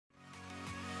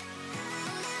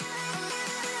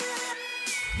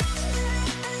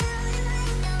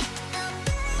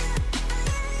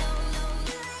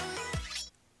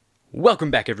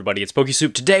Welcome back, everybody. It's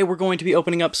pokesoup. Today we're going to be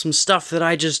opening up some stuff that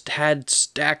I just had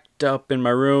stacked up in my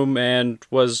room and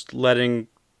was letting...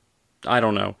 I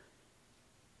don't know.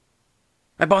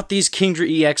 I bought these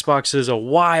Kingdra EX boxes a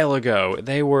while ago.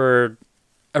 They were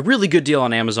a really good deal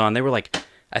on Amazon. They were like,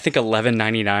 I think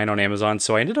 $11.99 on Amazon,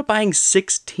 so I ended up buying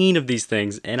 16 of these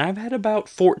things, and I've had about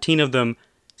 14 of them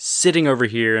sitting over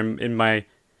here in my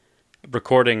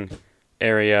recording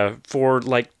area for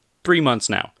like 3 months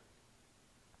now.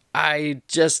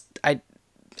 It's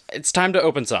time to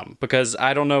open some, because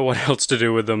I don't know what else to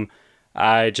do with them.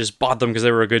 I just bought them because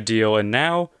they were a good deal, and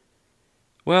now,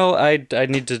 well, I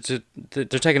need they're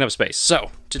taking up space.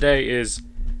 So, today is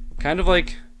kind of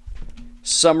like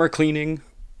summer cleaning.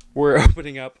 We're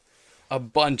opening up a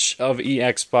bunch of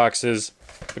EX boxes,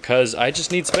 because I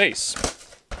just need space.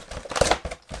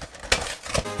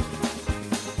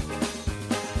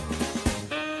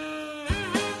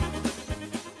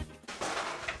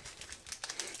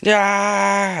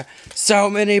 Yeah, so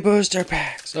many booster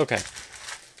packs. Okay,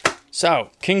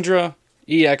 so Kingdra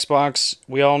EX box.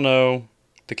 We all know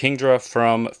the Kingdra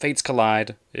from Fates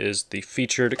Collide is the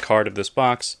featured card of this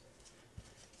box.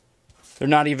 They're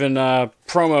not even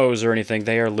promos or anything.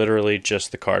 They are literally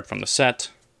just the card from the set.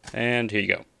 And here you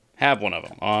go. Have one of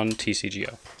them on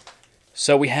TCGO.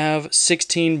 So we have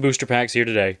 16 booster packs here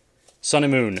today. Sun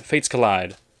and Moon, Fates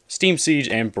Collide, Steam Siege,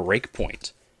 and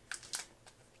Breakpoint.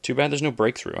 Too bad there's no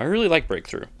Breakthrough. I really like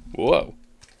Breakthrough. Whoa.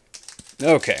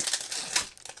 Okay.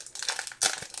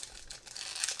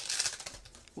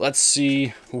 Let's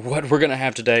see what we're gonna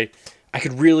have today. I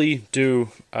could really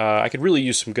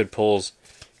use some good pulls,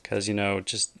 because, you know,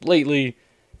 just lately,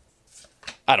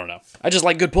 I don't know. I just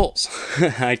like good pulls.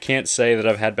 I can't say that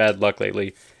I've had bad luck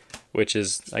lately, which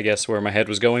is, I guess, where my head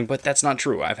was going, but that's not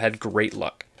true. I've had great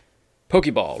luck.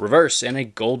 Pokeball, Reverse, and a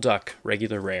Golduck,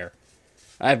 regular rare.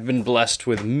 I've been blessed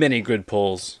with many good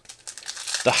pulls.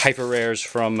 The hyper rares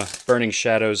from Burning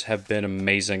Shadows have been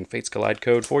amazing. Fates Collide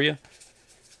code for you.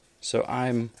 So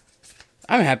I'm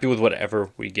happy with whatever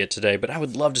we get today, but I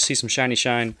would love to see some shiny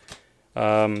shine,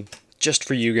 just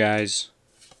for you guys.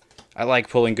 I like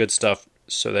pulling good stuff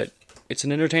so that it's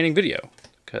an entertaining video,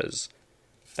 because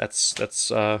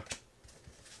that's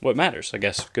what matters, I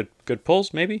guess. Good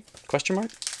pulls, maybe? Question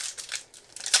mark?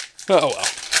 Oh well.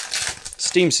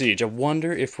 Steam Siege. I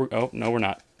wonder if we're... Oh, no, we're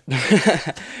not.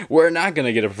 We're not going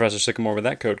to get a Professor Sycamore with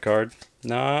that code card.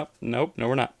 Nope, no,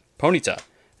 we're not. Ponyta,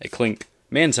 a Clink,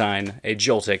 Mantine, a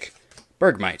Joltik,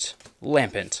 Bergmite,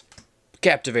 Lampent,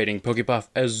 Captivating Pokepuff,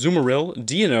 a Azumarill,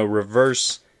 Dino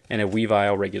Reverse, and a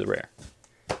Weavile regular rare.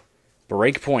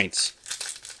 Breakpoints.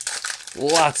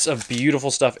 Lots of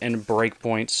beautiful stuff in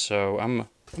Breakpoints, so I'm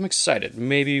excited.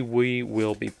 Maybe we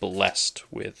will be blessed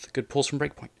with good pulls from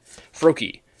Breakpoint.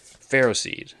 Froakie,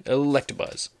 Ferroseed,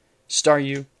 Electabuzz,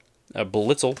 Staryu, a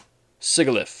Blitzel,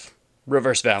 Sigilyph,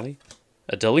 Reverse Valley,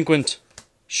 a Delinquent,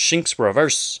 Shinx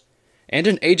Reverse, and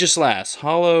an Aegislash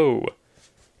Hollow.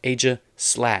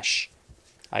 Aegislash.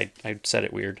 I said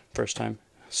it weird first time.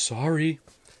 Sorry.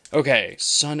 Okay,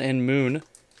 Sun and Moon.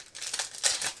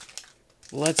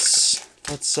 Let's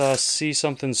see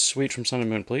something sweet from Sun and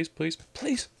Moon, please, please,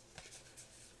 please.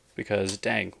 Because,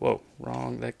 dang, whoa,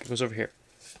 wrong. That goes over here.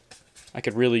 I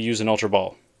could really use an Ultra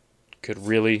Ball. Could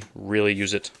really, really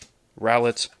use it.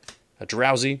 Rowlet, a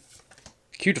Drowsy,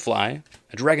 Cutiefly,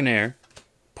 a Dragonair,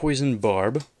 Poison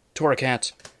Barb,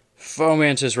 Torracat,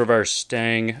 Fomantis Reverse,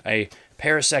 dang, a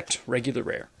Parasect regular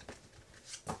rare.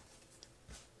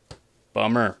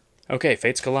 Bummer. Okay,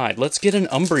 Fates Collide. Let's get an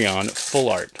Umbreon full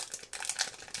art.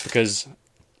 Because,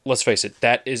 let's face it,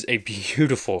 that is a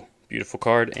beautiful, beautiful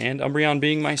card, and Umbreon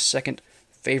being my second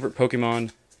favorite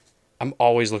Pokemon, I'm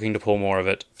always looking to pull more of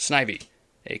it. Snivy,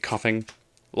 a Coughing,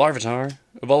 Larvitar,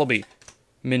 a Vullaby,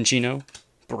 Minccino,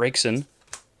 Braixen,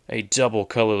 a double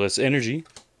colorless energy,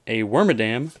 a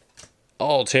Wormadam,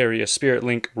 Altaria Spirit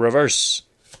Link Reverse,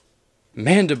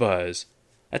 Mandibuzz.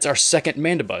 That's our second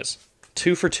Mandibuzz.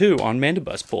 2 for 2 on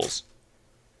Mandibuzz pulls.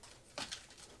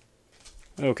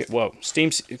 Okay, whoa.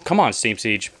 Come on, Steam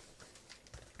Siege.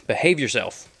 Behave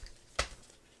yourself.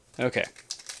 Okay.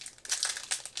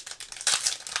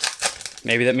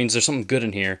 Maybe that means there's something good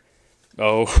in here.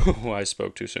 Oh, I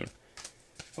spoke too soon.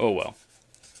 Oh, well.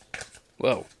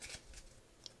 Whoa.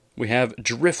 We have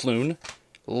Drifloon,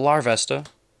 Larvesta,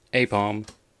 Aipom,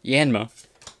 Yanma,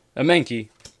 a Mankey,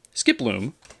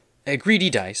 Skiploom, a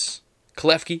Greedy Dice,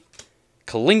 Klefki,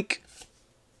 Klink,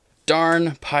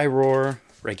 Darn, Pyroar,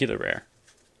 regular rare.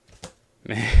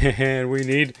 Man, we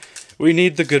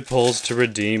need the good pulls to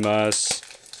redeem us.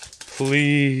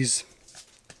 Please.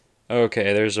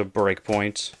 Okay, there's a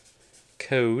Breakpoint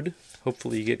code.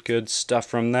 Hopefully you get good stuff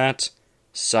from that.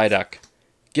 Psyduck,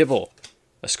 Gible,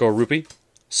 a Skorupi,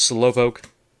 Slowpoke,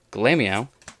 Glameow,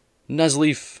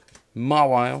 Nuzleaf,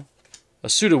 Mawile, a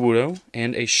Sudowoodo,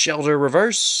 and a Shelter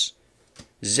Reverse.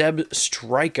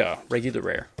 Zebstrika, regular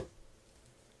rare.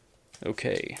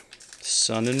 Okay,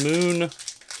 Sun and Moon.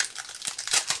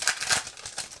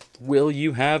 Will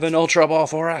you have an Ultra Ball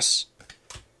for us?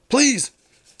 Please!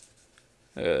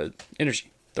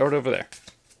 Energy. Throw it over there.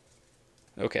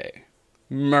 Okay.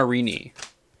 Marini.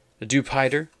 The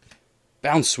Dewpider.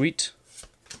 Bounsweet.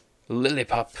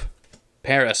 Lillipup.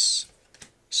 Paris.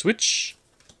 Switch.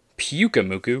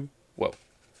 Pukamuku. Whoa.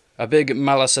 A big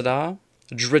Malasada.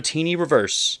 Dratini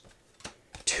Reverse.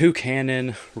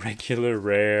 Toucanon. Regular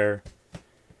rare.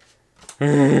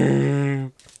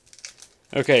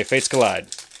 Okay, Fates Collide.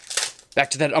 Back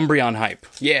to that Umbreon hype.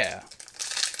 Yeah.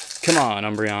 Come on,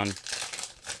 Umbreon.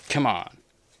 Come on.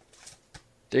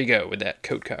 There you go with that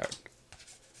code card.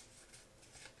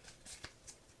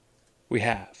 We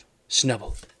have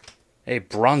Snubble, a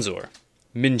Bronzor,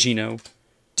 Minccino,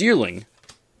 Deerling,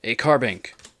 a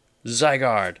Carbink,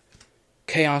 Zygarde,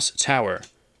 Chaos Tower,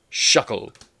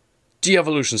 Shuckle,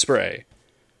 De-Evolution Spray.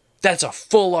 That's a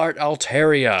full art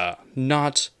Altaria,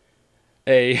 not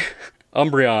a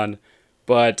Umbreon,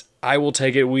 but I will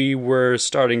take it. We were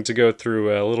starting to go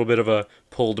through a little bit of a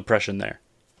pull depression there.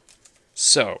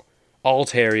 So,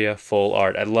 Altaria full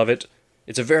art. I love it.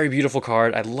 It's a very beautiful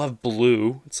card. I love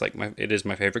blue. It's like it is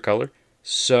my favorite color.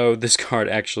 So this card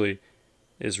actually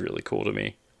is really cool to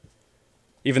me.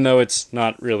 Even though it's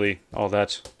not really all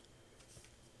that,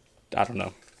 I don't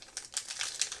know.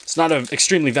 It's not an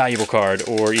extremely valuable card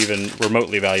or even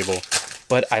remotely valuable,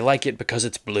 but I like it because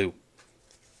it's blue.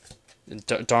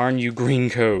 Darn you, green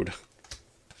code.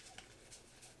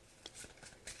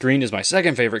 Green is my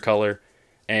second favorite color,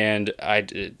 and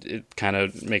it kind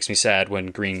of makes me sad when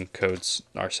green codes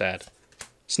are sad.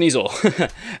 Sneasel,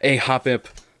 a Hoppip,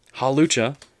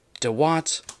 Hawlucha,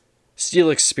 Dewott,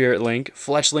 Steelix Spirit Link,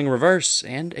 Fletchling Reverse,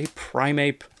 and a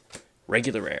Primeape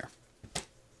regular rare.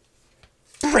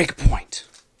 Breakpoint!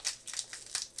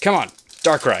 Come on,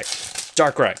 Darkrai,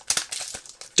 Darkrai,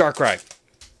 Darkrai.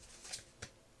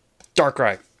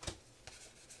 Darkrai.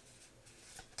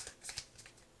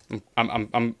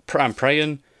 I'm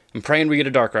praying we get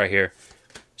a Darkrai here.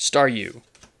 Staryu,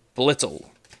 Blitzel,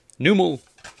 Numel,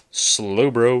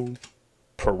 Slowbro,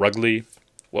 Perugly,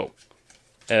 whoa,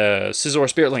 Scizor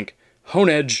Spirit Link,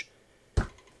 Honedge.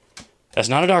 That's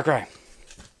not a Darkrai.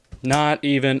 Not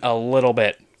even a little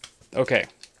bit. Okay.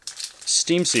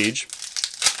 Steam Siege.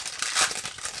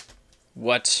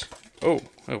 What? Oh,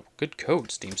 good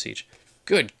code, Steam Siege.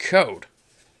 Good code.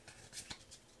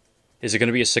 Is it going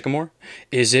to be a Sycamore?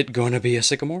 Is it going to be a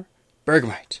Sycamore?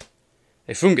 Bergmite.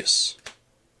 A Fungus.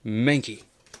 Mankey.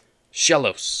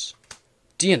 Shellos.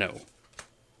 Dino.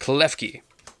 Klefki.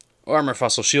 Armor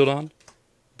Fossil Shieldon.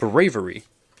 Bravery.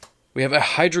 We have a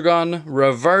Hydreigon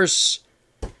Reverse.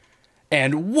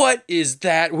 And what is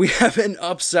that? We have an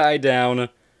upside down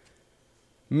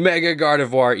Mega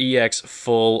Gardevoir EX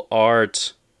full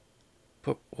art.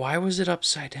 But why was it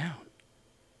upside down?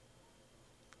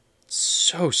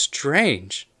 So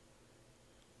strange.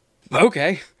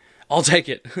 Okay, I'll take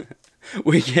it.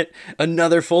 We get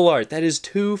another full art. That is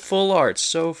 2 full arts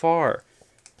so far.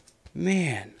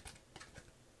 Man,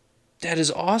 that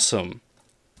is awesome.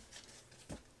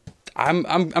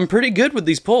 I'm pretty good with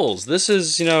these pulls. This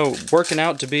is, you know, working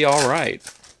out to be all right.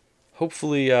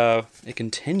 Hopefully, it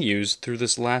continues through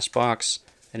this last box,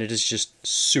 and it is just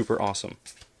super awesome.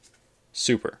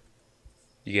 Super.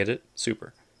 You get it?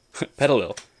 Super.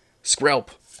 Petalil. Skrelp,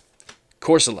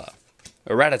 Corsola,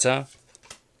 a Rattata,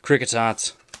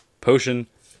 Kricketot, Potion,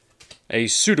 a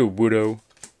Sudowoodo,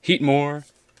 Heatmore,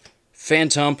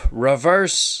 Phantump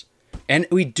Reverse, and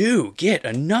we do get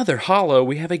another holo.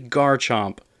 We have a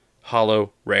Garchomp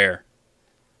holo rare.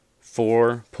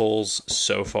 4 pulls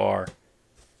so far.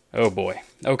 Oh boy.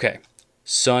 Okay.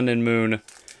 Sun and Moon,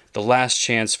 the last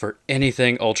chance for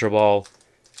anything Ultra Ball.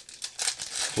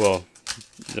 Well,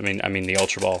 I mean the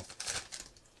Ultra Ball.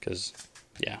 Because,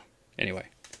 yeah. Anyway.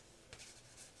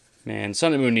 Man,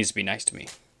 Sun and Moon needs to be nice to me.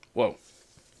 Whoa.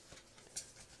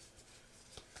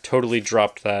 Totally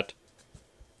dropped that.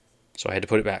 So I had to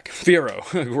put it back. Fearow,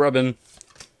 Grubbin,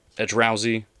 a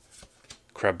Drowsy,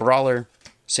 Crabrawler,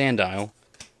 Sandile,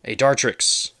 a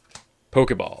Dartrix,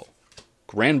 Pokeball,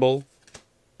 Granbull,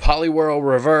 Poliwhirl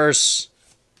Reverse,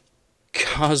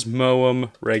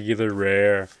 Cosmoem regular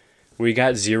rare. We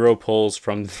got 0 pulls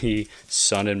from the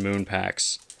Sun and Moon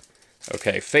packs.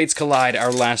 Okay, Fates Collide,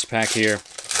 our last pack here,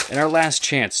 and our last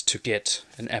chance to get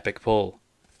an epic pull.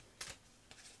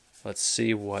 Let's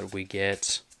see what we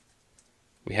get.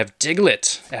 We have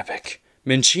Diglett, epic.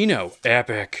 Minchino,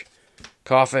 epic.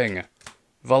 Coughing,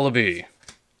 Vullaby,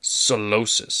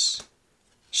 Solosis.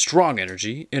 Strong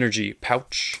energy, energy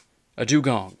pouch. A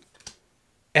Dugong.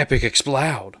 Epic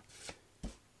Explode.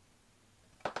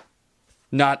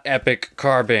 Not epic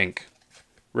Carbink.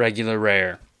 Regular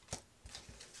rare.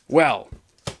 Well,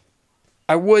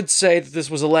 I would say that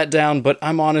this was a letdown, but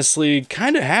I'm honestly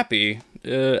kind of happy.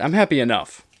 I'm happy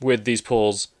enough with these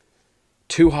pulls.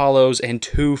 2 holos and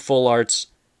 2 full arts.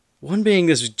 One being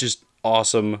this just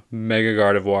awesome Mega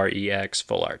Gardevoir EX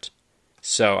full art.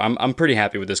 So I'm pretty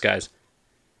happy with this, guys.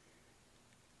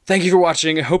 Thank you for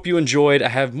watching. I hope you enjoyed. I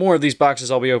have more of these boxes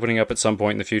I'll be opening up at some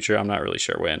point in the future. I'm not really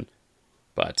sure when.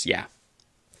 But yeah.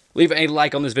 Leave a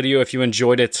like on this video if you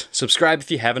enjoyed it. Subscribe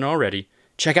if you haven't already.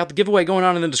 Check out the giveaway going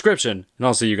on in the description. And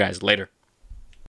I'll see you guys later.